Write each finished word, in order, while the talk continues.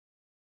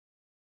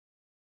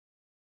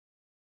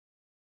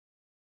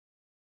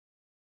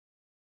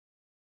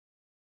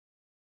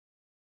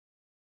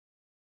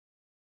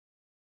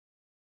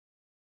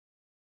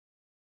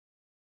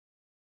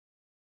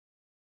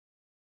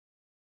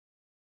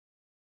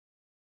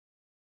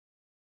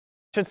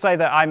Should say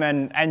that I'm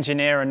an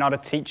engineer and not a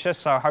teacher,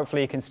 so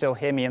hopefully you can still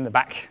hear me in the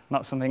back,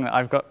 not something that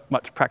I've got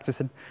much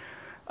practice in.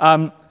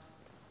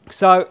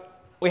 So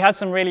we had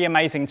some really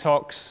amazing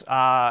talks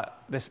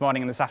this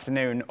morning and this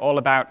afternoon, all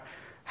about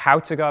how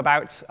to go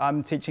about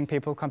teaching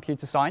people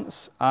computer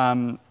science.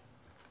 I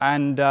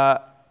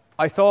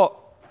thought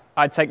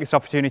I'd take this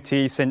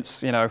opportunity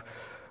since,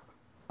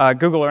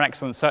 Google are an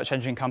excellent search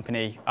engine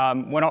company.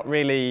 We're not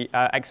really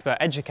expert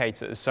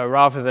educators, so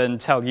rather than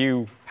tell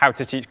you how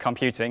to teach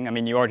computing, I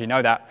mean, you already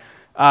know that,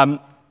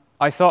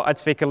 I thought I'd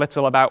speak a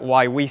little about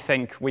why we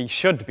think we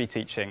should be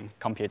teaching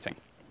computing.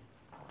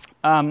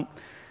 One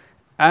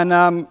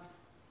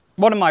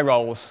of my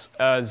roles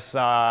as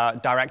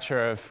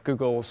director of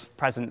Google's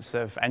presence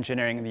of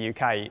engineering in the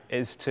UK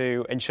is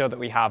to ensure that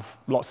we have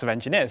lots of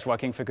engineers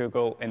working for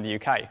Google in the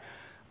UK.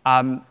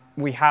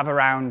 We have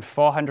around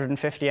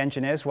 450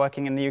 engineers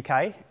working in the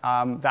UK.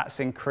 That's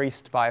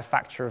increased by a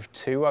factor of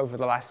 2 over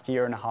the last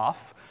year and a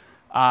half.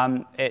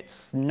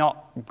 It's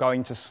not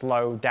going to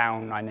slow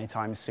down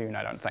anytime soon,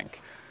 I don't think.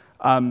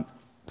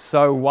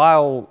 So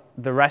while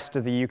the rest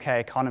of the UK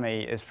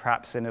economy is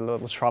perhaps in a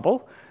little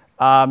trouble,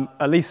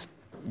 at least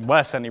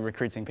we're certainly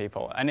recruiting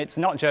people. And it's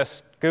not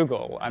just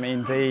Google. I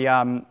mean,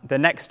 the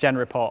Next Gen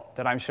report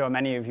that I'm sure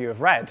many of you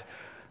have read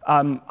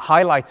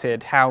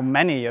highlighted how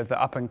many of the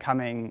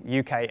up-and-coming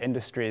UK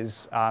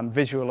industries,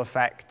 visual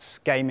effects,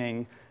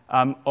 gaming,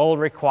 all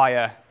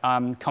require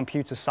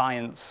computer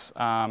science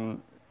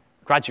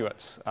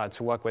graduates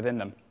to work within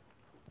them.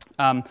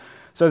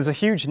 So there's a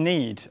huge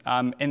need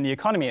in the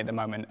economy at the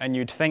moment, and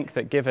you'd think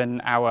that given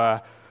our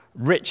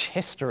rich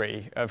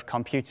history of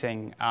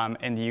computing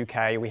in the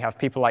UK, we have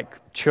people like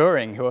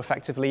Turing who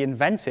effectively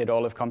invented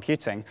all of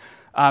computing,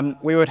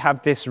 we would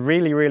have this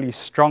really, really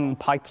strong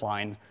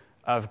pipeline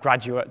of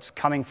graduates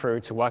coming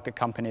through to work at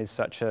companies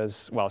such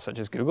as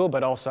Google,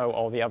 but also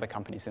all the other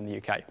companies in the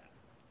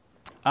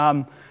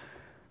UK.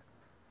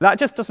 That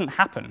just doesn't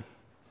happen.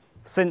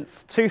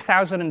 Since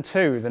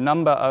 2002, the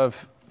number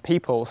of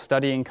people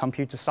studying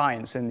computer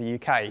science in the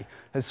UK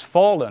has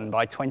fallen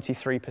by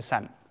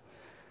 23%.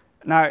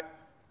 Now,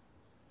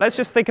 let's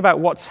just think about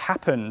what's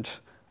happened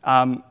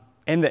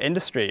in the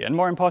industry, and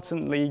more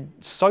importantly,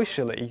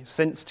 socially,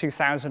 since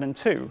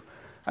 2002.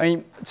 I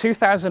mean,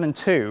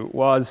 2002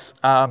 was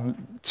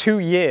 2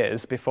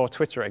 years before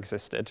Twitter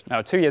existed.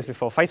 No, 2 years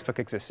before Facebook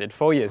existed,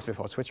 4 years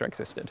before Twitter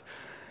existed.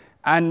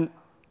 And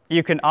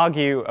you can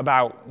argue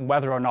about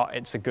whether or not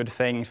it's a good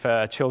thing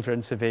for children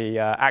to be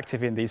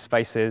active in these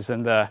spaces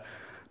and the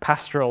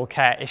pastoral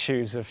care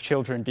issues of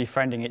children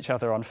defriending each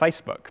other on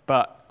Facebook.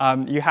 But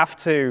you have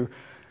to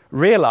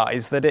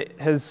realize that it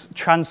has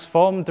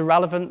transformed the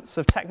relevance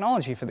of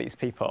technology for these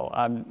people.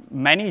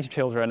 Many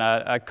children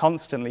are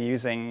constantly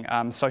using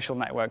social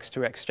networks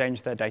to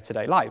exchange their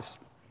day-to-day lives.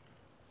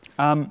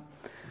 In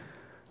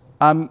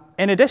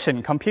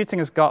addition, computing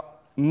has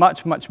got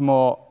much, much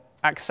more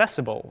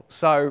accessible.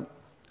 So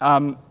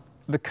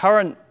the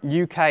current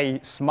UK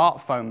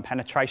smartphone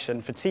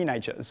penetration for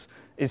teenagers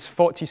is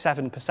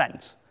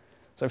 47%.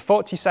 So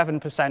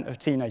 47% of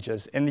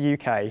teenagers in the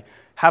UK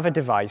have a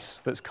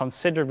device that's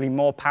considerably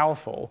more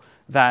powerful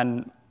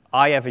than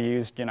I ever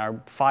used,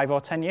 5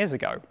 or 10 years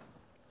ago.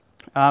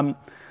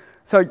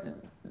 So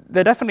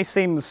there definitely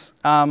seems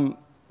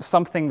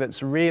something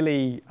that's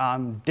really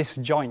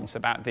disjoint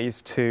about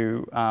these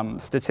two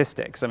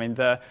statistics. I mean,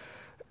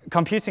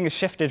 computing has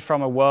shifted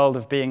from a world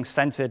of being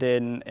centered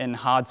in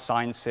hard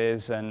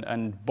sciences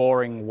and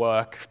boring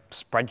work,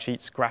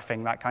 spreadsheets,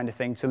 graphing, that kind of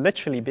thing, to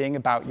literally being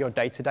about your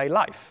day-to-day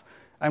life.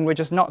 And we're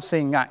just not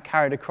seeing that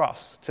carried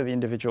across to the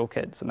individual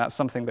kids, and that's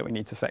something that we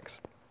need to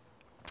fix.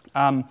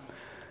 And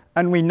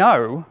we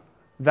know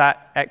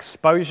that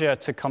exposure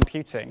to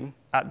computing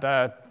at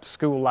the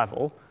school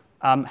level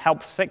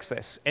helps fix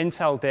this.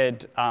 Intel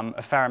did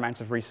a fair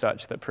amount of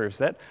research that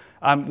proves it.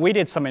 We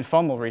did some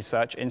informal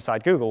research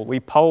inside Google. We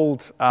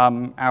polled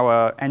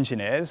our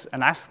engineers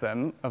and asked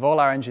them, of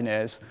all our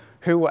engineers,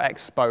 who were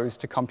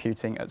exposed to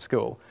computing at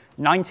school.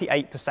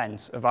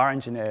 98% of our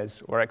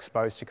engineers were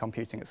exposed to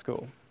computing at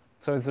school.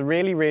 So there's a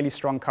really, really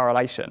strong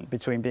correlation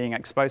between being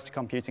exposed to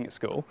computing at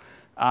school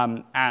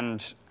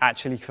and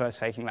actually first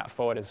taking that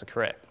forward as a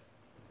career.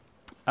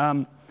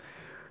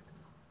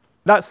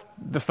 That's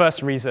the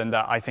first reason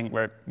that I think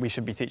we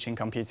should be teaching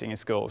computing in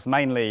schools.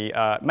 Mainly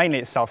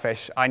it's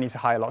selfish. I need to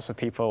hire lots of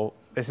people.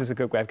 This is a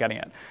good way of getting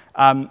it.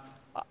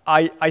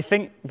 I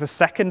think the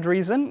second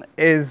reason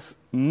is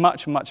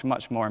much, much,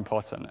 much more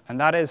important, and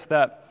that is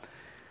that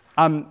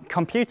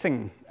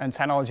computing and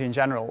technology in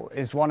general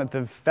is one of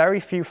the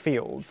very few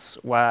fields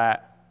where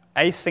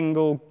a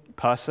single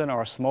person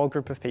or a small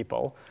group of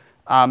people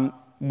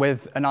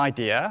with an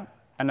idea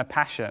and a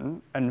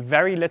passion and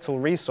very little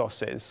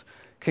resources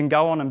can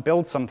go on and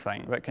build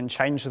something that can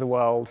change the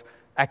world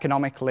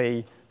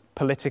economically,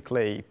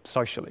 politically,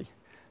 socially.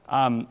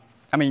 I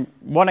mean,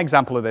 one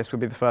example of this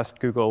would be the first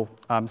Google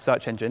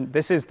search engine.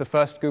 This is the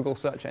first Google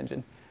search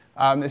engine.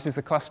 This is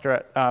the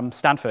cluster at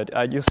Stanford.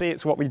 You'll see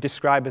it's what we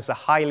describe as a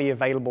highly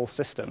available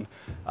system.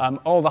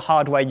 All the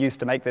hardware used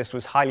to make this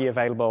was highly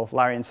available.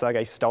 Larry and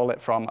Sergey stole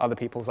it from other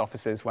people's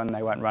offices when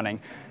they weren't running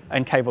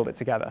and cabled it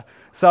together.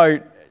 So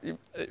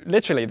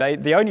literally,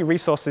 the only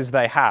resources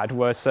they had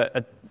was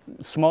a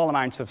small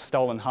amount of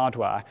stolen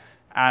hardware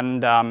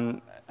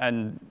and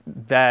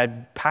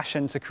their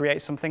passion to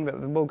create something that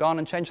will go on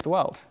and change the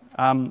world.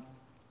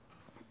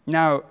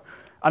 Now,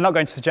 I'm not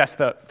going to suggest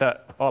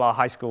that all our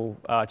high school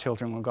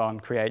children will go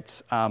and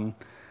create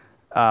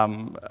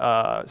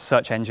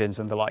search engines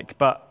and the like,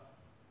 but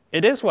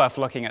it is worth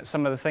looking at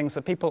some of the things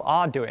that people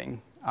are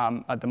doing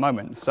at the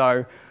moment.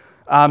 So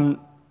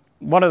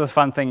one of the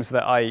fun things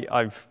that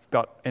I've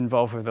got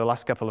involved with the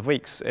last couple of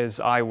weeks is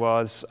I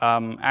was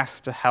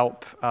asked to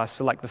help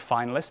select the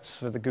finalists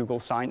for the Google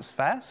Science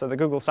Fair. So the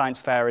Google Science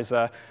Fair is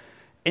an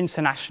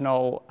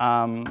international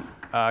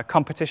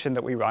competition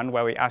that we run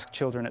where we ask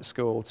children at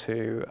school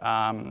to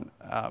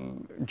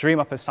dream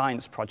up a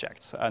science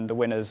project, and the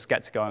winners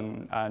get to go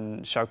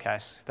and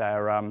showcase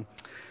their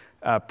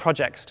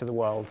projects to the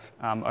world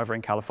over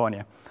in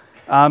California.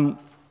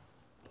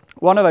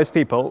 One of those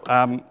people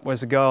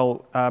was a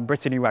girl,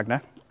 Brittany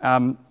Wagner.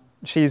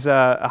 She's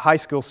a high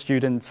school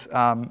student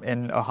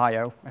in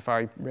Ohio, if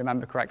I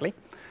remember correctly.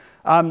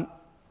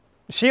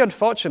 She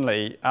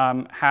unfortunately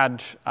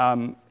had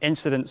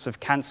incidents of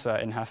cancer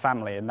in her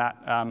family, and that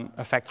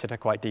affected her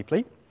quite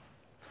deeply.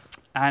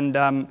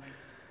 And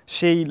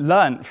she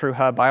learned through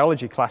her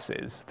biology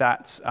classes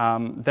that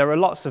there are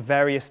lots of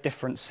various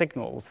different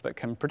signals that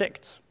can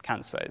predict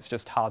cancer. It's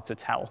just hard to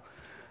tell.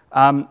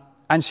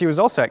 And she was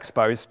also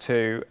exposed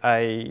to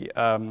a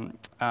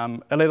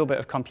little bit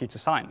of computer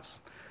science.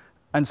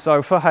 And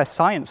so for her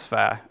science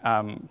fair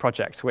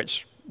project,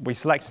 which we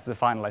selected as a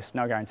finalist,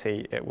 no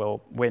guarantee it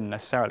will win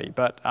necessarily,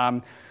 but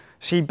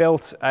she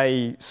built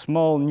a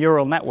small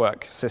neural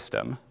network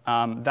system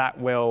that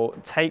will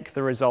take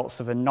the results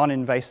of a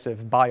non-invasive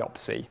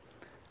biopsy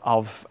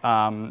of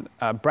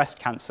breast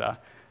cancer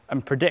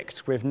and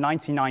predict with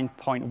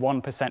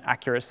 99.1%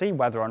 accuracy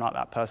whether or not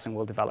that person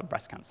will develop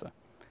breast cancer.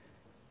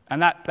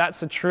 And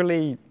that's a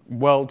truly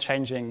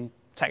world-changing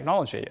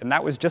technology, and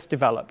that was just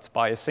developed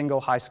by a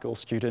single high school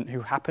student who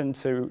happened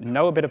to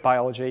know a bit of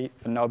biology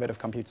and know a bit of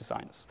computer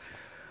science.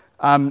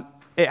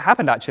 It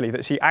happened, actually,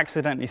 that she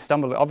accidentally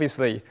stumbled.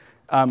 Obviously,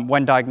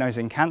 when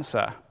diagnosing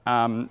cancer,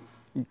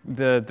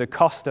 the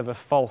cost of a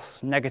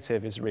false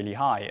negative is really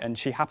high, and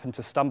she happened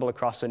to stumble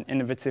across an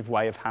innovative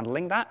way of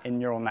handling that in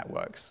neural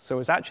networks. So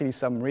there's actually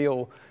some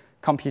real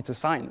computer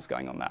science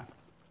going on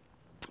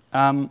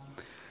there.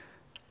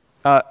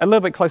 A little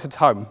bit closer to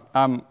home,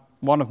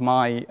 one of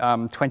my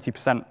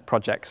 20%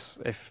 projects,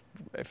 if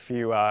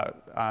you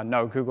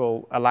know,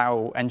 Google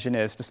allow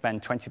engineers to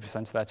spend 20%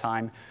 of their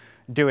time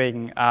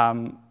doing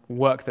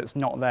work that's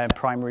not their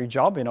primary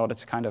job in order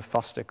to kind of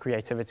foster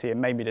creativity and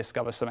maybe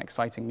discover some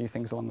exciting new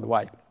things along the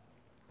way.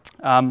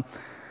 I'm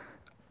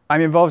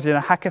involved in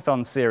a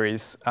hackathon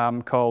series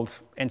called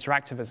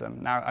Interactivism.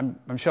 Now,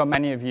 I'm sure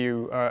many of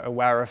you are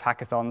aware of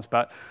hackathons,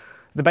 but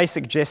the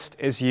basic gist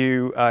is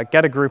you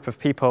get a group of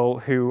people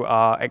who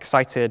are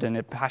excited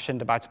and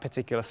passionate about a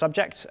particular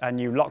subject,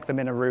 and you lock them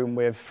in a room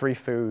with free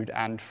food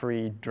and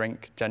free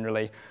drink,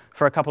 generally,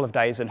 for a couple of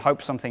days and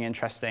hope something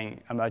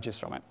interesting emerges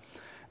from it.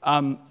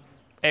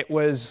 It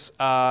was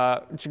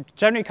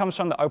generally comes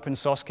from the open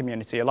source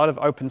community. A lot of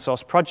open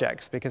source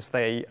projects, because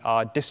they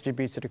are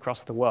distributed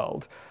across the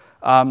world,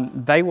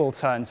 they will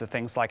turn to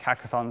things like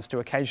hackathons to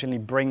occasionally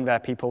bring their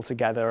people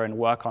together and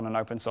work on an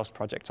open source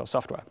project or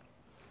software.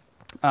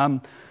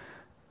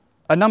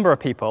 A number of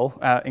people,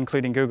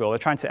 including Google, are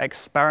trying to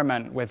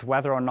experiment with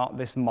whether or not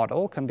this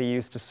model can be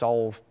used to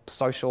solve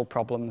social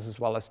problems as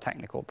well as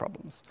technical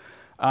problems.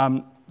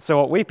 So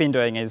what we've been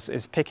doing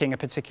is picking a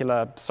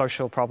particular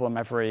social problem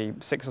every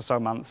 6 or so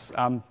months.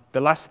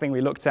 The last thing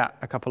we looked at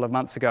a couple of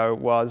months ago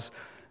was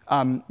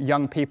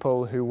young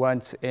people who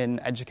weren't in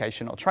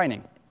education or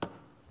training.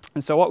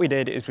 And so what we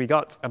did is we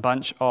got a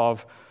bunch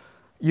of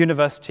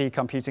university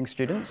computing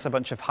students, a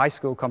bunch of high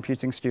school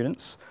computing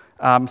students,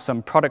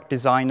 some product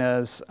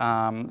designers,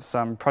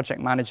 some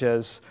project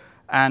managers,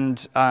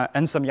 and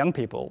some young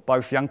people,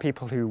 both young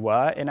people who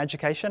were in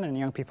education and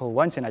young people who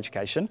weren't in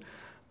education.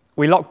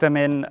 We locked them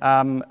in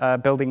a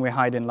building we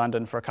hired in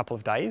London for a couple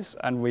of days,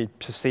 and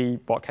to see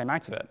what came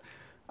out of it.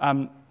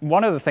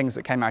 One of the things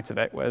that came out of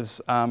it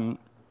was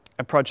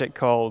a project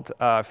called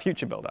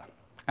Future Builder.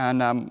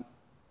 And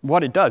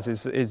what it does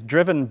is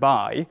driven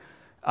by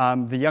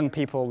the young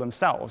people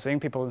themselves. The young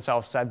people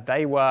themselves said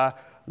they were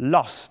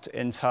lost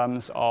in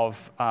terms of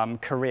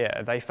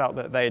career. They felt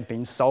that they had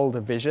been sold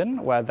a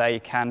vision where they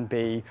can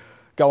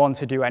go on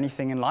to do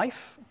anything in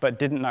life, but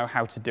didn't know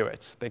how to do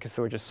it because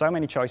there were just so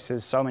many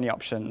choices, so many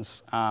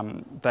options.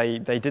 They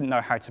didn't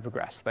know how to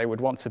progress. They would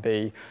want to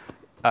be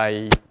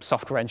a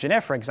software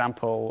engineer, for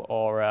example,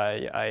 or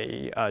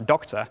a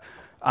doctor.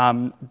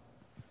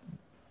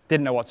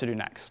 Didn't know what to do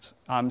next.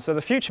 So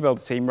the Future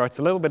Builder team wrote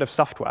a little bit of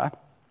software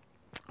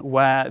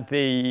where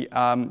the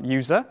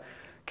user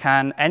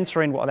can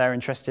enter in what they're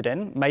interested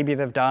in. Maybe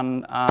they've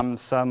done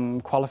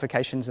some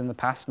qualifications in the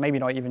past, maybe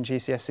not even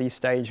GCSE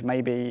stage,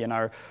 maybe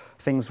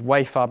things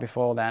way far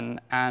before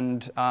then,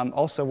 and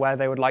also where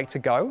they would like to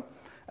go.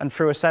 And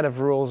through a set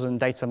of rules and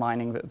data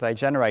mining that they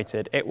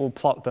generated, it will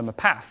plot them a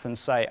path and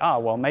say,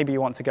 well, maybe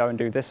you want to go and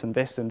do this and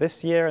this and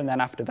this year, and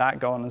then after that,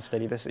 go on and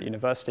study this at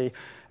university,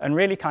 and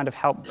really kind of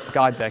help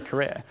guide their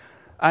career.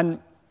 And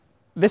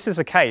this is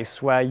a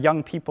case where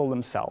young people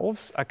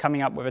themselves are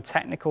coming up with a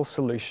technical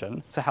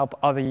solution to help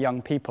other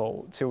young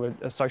people to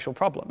a social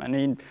problem. I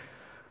mean,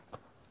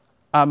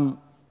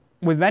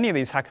 with many of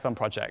these hackathon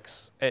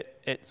projects,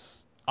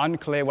 it's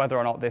unclear whether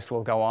or not this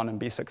will go on and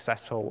be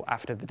successful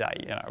after the day.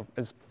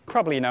 There's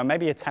probably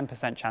maybe a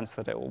 10% chance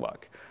that it will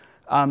work.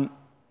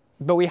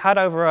 But we had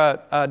over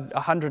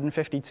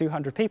 150,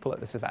 200 people at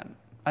this event,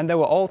 and they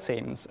were all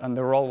teams, and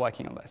they were all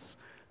working on this.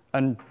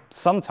 And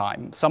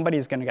sometime,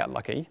 somebody's going to get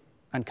lucky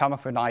and come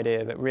up with an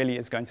idea that really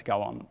is going to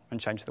go on and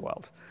change the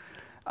world.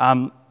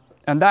 And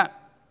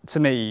that, to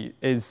me,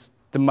 is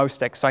the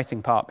most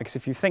exciting part, because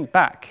if you think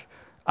back,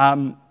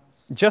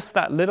 just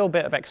that little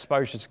bit of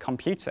exposure to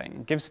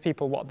computing gives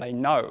people what they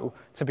know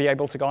to be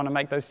able to go on and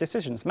make those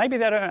decisions. Maybe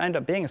they don't end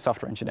up being a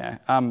software engineer.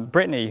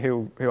 Brittany,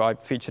 who I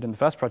featured in the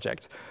first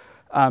project,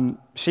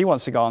 she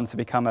wants to go on to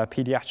become a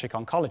pediatric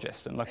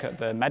oncologist and look at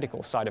the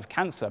medical side of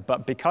cancer.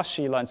 But because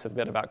she learned a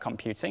bit about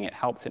computing, it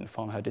helped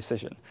inform her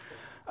decision.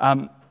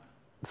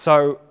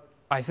 So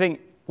I think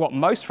what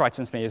most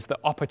frightens me is the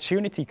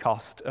opportunity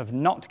cost of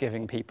not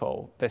giving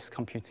people this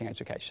computing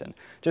education.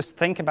 Just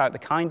think about the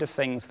kind of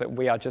things that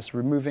we are just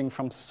removing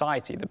from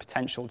society, the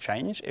potential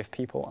change if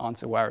people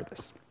aren't aware of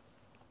this.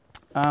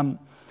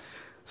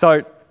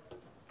 So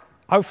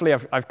hopefully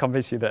I've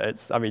convinced you that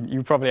it's,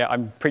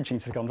 I'm preaching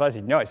to the converse.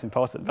 You know it's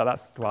important, but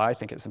that's why I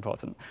think it's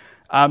important.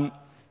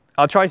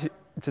 I'll try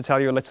to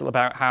tell you a little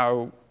about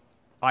how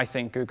I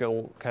think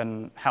Google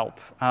can help.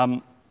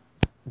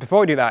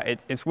 Before we do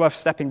that, it's worth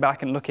stepping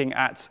back and looking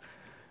at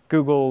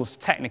Google's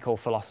technical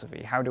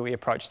philosophy. How do we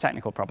approach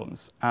technical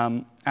problems?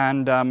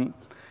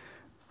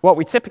 What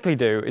we typically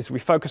do is we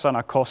focus on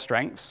our core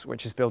strengths,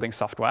 which is building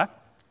software,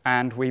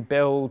 and we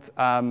build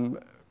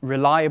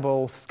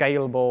reliable,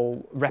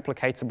 scalable,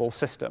 replicatable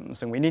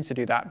systems. And we need to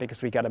do that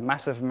because we get a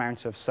massive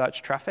amount of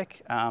search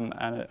traffic,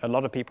 and a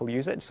lot of people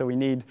use it. So we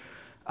need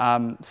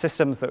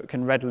systems that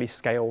can readily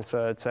scale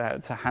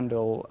to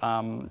handle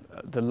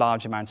the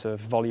large amount of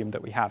volume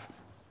that we have.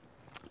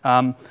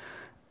 And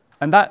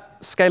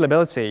that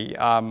scalability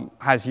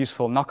has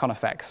useful knock-on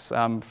effects.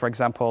 For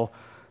example,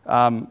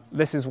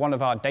 this is one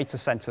of our data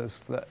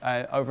centers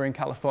over in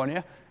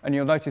California, and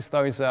you'll notice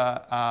those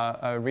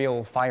are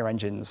real fire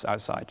engines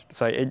outside.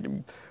 So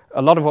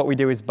a lot of what we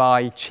do is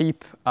buy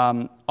cheap,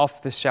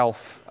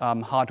 off-the-shelf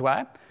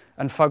hardware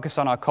and focus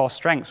on our core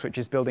strengths, which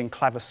is building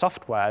clever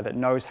software that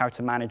knows how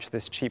to manage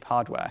this cheap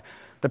hardware.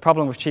 The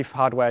problem with cheap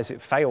hardware is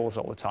it fails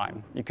all the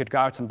time. You could go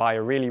out and buy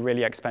a really,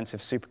 really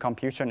expensive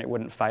supercomputer and it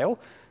wouldn't fail.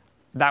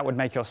 That would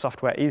make your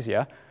software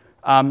easier.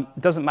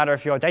 It doesn't matter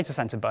if your data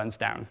center burns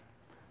down.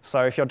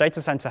 So if your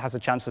data center has a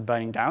chance of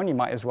burning down, you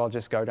might as well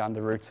just go down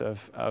the route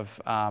of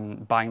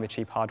buying the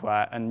cheap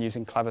hardware and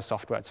using clever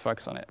software to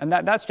focus on it. And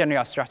that's generally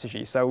our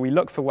strategy. So we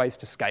look for ways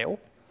to scale,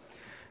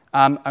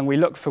 and we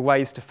look for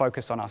ways to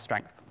focus on our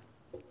strength.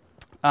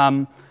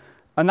 And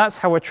that's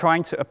how we're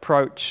trying to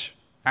approach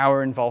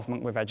our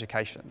involvement with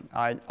education.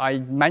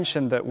 I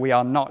mentioned that we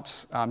are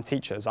not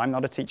teachers. I'm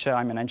not a teacher.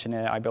 I'm an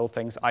engineer. I build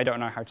things. I don't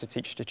know how to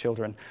teach to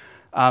children.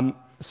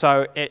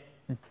 So it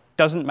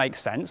doesn't make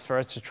sense for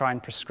us to try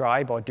and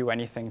prescribe or do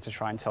anything to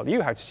try and tell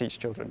you how to teach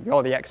children.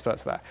 You're the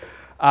experts there.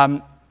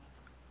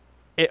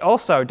 It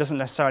also doesn't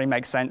necessarily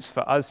make sense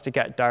for us to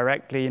get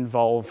directly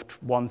involved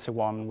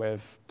one-to-one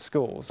with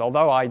schools.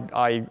 Although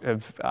I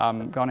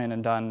have gone in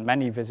and done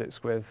many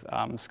visits with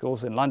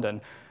schools in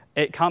London,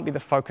 it can't be the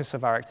focus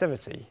of our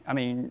activity. I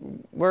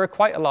mean, we're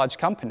quite a large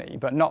company,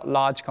 but not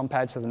large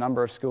compared to the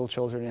number of school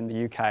children in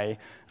the UK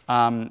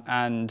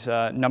and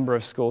number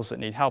of schools that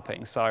need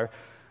helping. So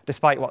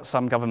despite what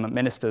some government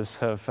ministers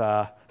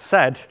have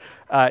said,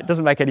 it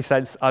doesn't make any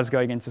sense us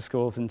going into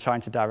schools and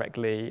trying to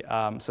directly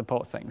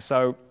support things.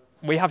 So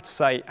we have to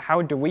say,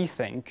 how do we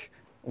think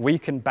we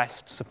can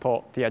best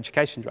support the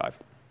education drive,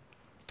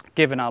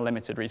 given our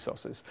limited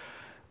resources?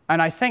 And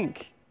I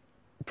think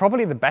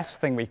probably the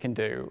best thing we can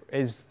do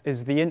is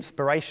the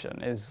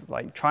inspiration, is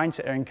like trying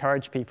to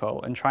encourage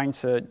people and trying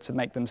to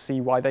make them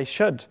see why they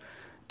should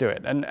do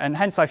it. And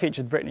hence I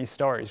featured Brittany's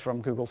stories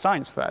from Google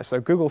Science Fair. So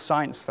Google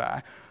Science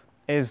Fair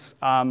is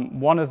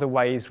one of the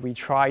ways we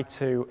try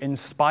to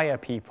inspire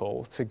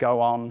people to go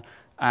on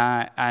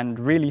and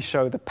really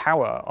show the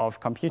power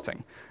of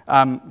computing.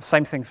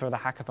 Same thing for the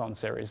hackathon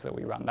series that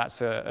we run.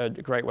 That's a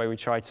great way we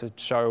try to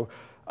show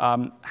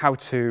how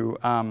to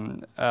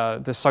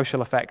the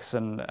social effects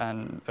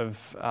and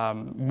of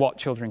what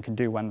children can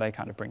do when they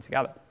kind of bring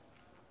together.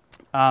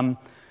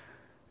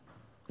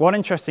 One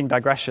interesting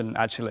digression,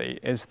 actually,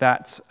 is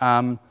that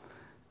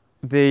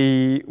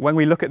when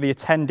we look at the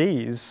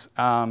attendees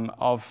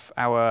of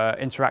our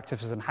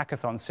Interactivism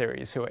Hackathon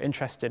series who are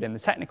interested in the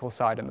technical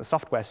side and the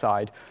software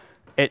side,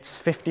 it's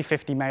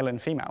 50-50 male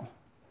and female.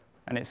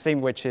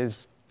 And which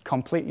is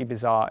completely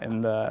bizarre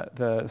in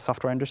the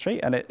software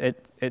industry. And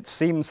it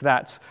seems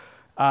that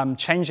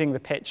changing the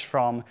pitch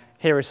from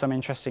here is some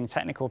interesting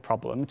technical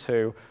problem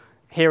to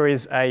here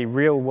is a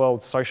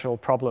real-world social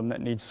problem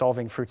that needs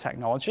solving through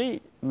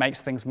technology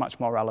makes things much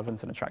more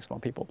relevant and attracts more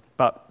people.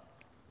 But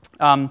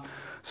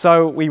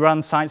so we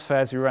run science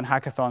fairs, we run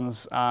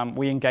hackathons,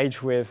 we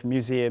engage with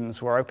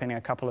museums. We're opening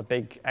a couple of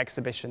big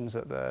exhibitions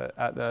at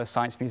the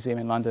Science Museum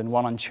in London,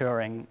 one on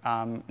Turing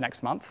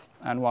next month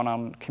and one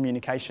on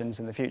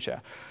communications in the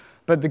future.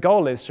 But the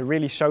goal is to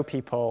really show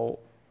people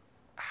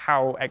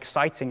how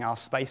exciting our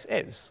space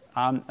is.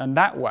 And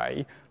that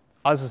way,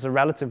 us as a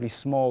relatively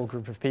small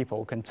group of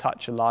people can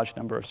touch a large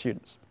number of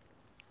students.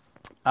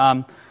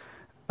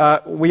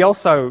 We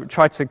also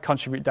try to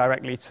contribute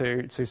directly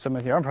to some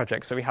of your own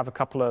projects. So we have a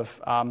couple of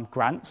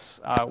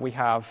grants. We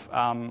have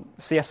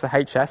CS for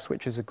HS,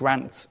 which is a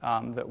grant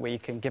that we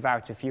can give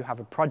out if you have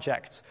a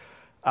project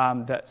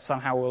that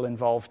somehow will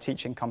involve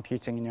teaching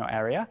computing in your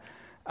area.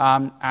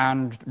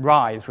 And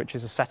RISE, which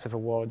is a set of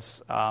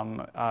awards,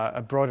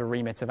 a broader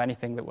remit of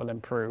anything that will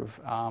improve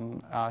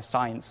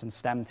science and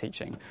STEM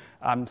teaching.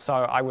 So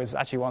I was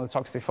actually, one of the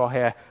talks before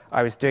here,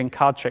 I was doing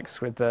card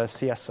tricks with the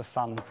CS for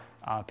Fun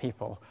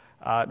people.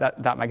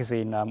 That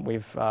magazine,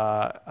 we've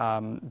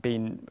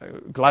been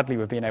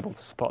able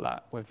to support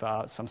that with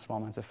some small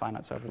amount of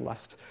finance over the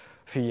last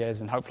few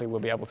years, and hopefully we'll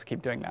be able to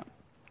keep doing that.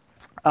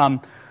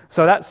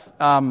 So that's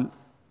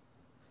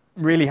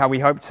really how we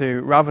hope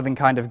to, rather than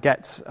kind of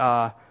get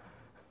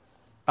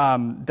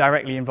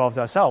directly involved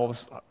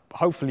ourselves,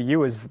 hopefully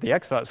you as the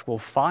experts will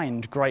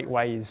find great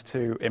ways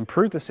to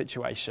improve the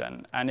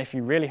situation. And if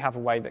you really have a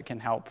way that can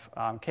help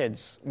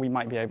kids, we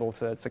might be able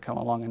to come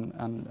along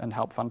and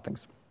help fund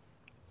things.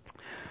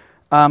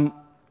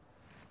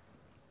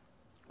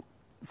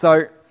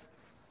 So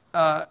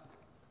I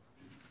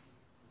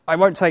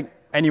won't take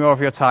any more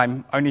of your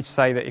time, only to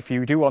say that if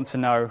you do want to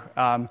know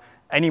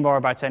any more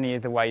about any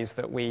of the ways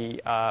that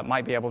we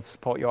might be able to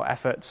support your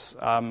efforts,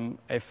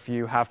 if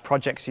you have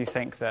projects you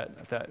think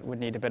that would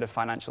need a bit of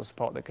financial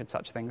support that could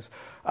touch things,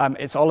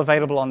 it's all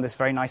available on this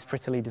very nice,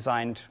 prettily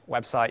designed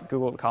website,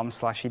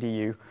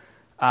 google.com/edu.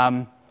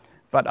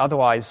 But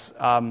otherwise,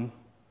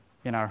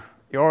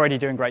 you're already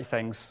doing great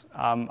things.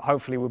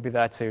 Hopefully we'll be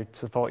there to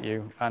support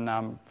you.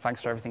 And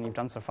thanks for everything you've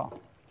done so far.